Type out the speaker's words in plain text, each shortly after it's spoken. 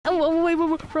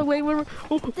Wrong way. Oh.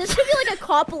 This could be like a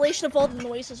compilation of all the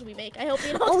noises we make. I hope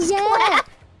you know. Oh yeah.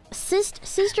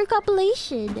 Sister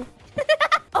compilation.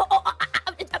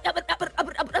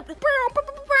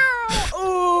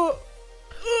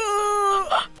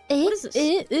 What is this?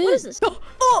 What is this?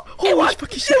 Holy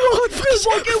fucking shit!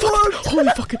 Holy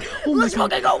fucking! Oh my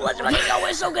god! Let's fucking go!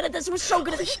 We're so good at this. We're so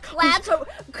good at this.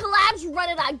 Collabs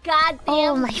running on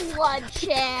goddamn blood,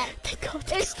 chat.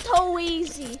 It's too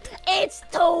easy. It's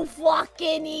too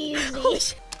fucking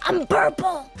easy. I'm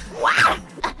purple. Wow.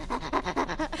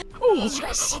 Did you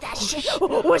guys see that shit?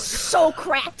 We're so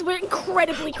cracked. We're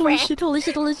incredibly cracked. Holy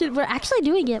shit! We're actually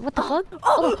doing it. What the fuck?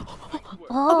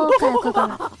 Oh, okay.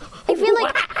 I feel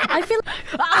like.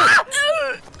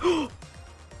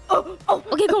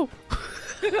 Okay, go.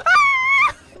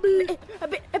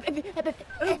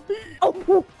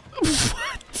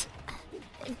 What?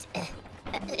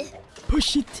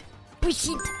 Push it.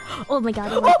 Oh my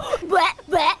god. Back.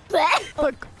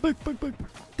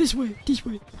 This way.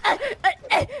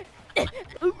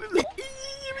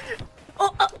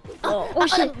 Oh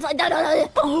shit.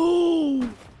 Oh.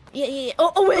 Yeah.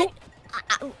 Oh wait.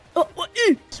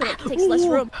 So it takes less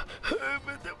room.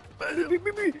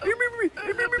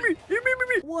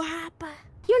 What happened?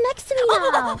 You're next to me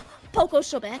now. Poco's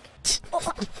so back.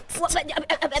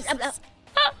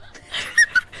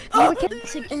 Oh,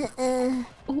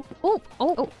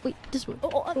 wait, this way.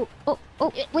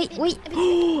 Wait.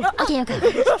 Okay.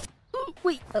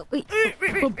 Wait.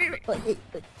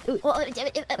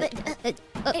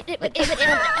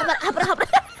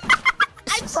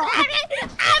 I'm sorry.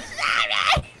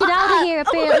 Get out of here,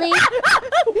 apparently.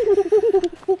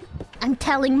 I'm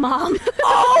telling mom.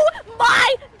 Oh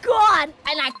my god!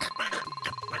 And I.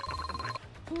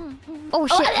 Oh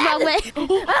shit, wrong way.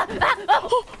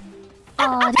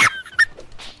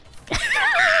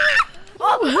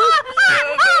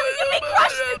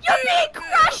 You're being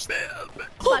crushed!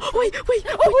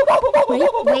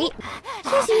 Wait.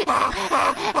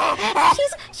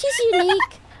 She's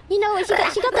unique. You know,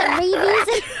 she got that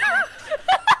rabies.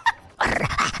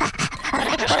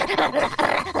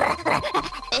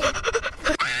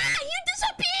 You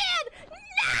disappeared!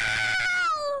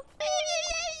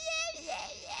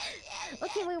 No!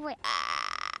 Okay, wait.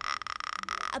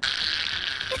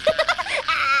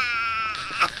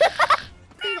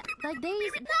 Like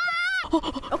these.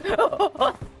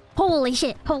 Holy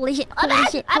shit.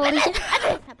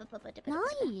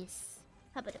 Nice.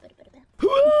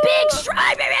 Big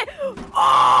stride, baby!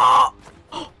 Oh!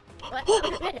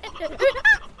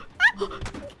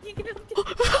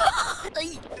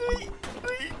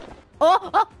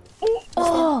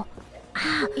 Oh!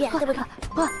 Yeah, there we go.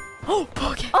 Oh,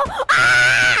 okay.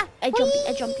 I jumpy.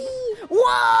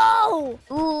 Whoa!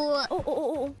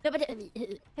 Oh.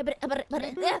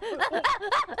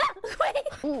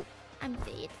 Wait. I'm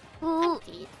dead.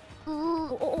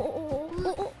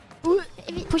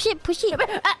 Push it. Push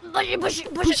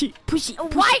it.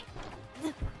 Why?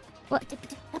 What?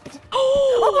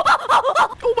 Oh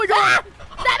my god!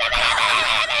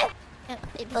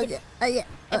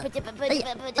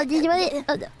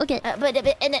 Okay.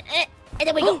 And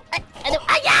then we go.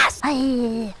 Yes!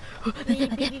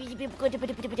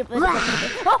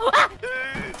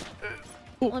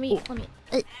 Let me.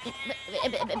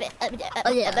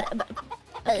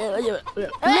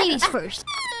 Ladies first.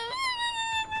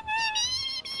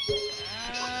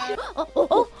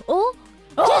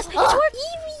 Yes, it's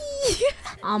working.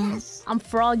 I'm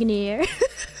frogging here.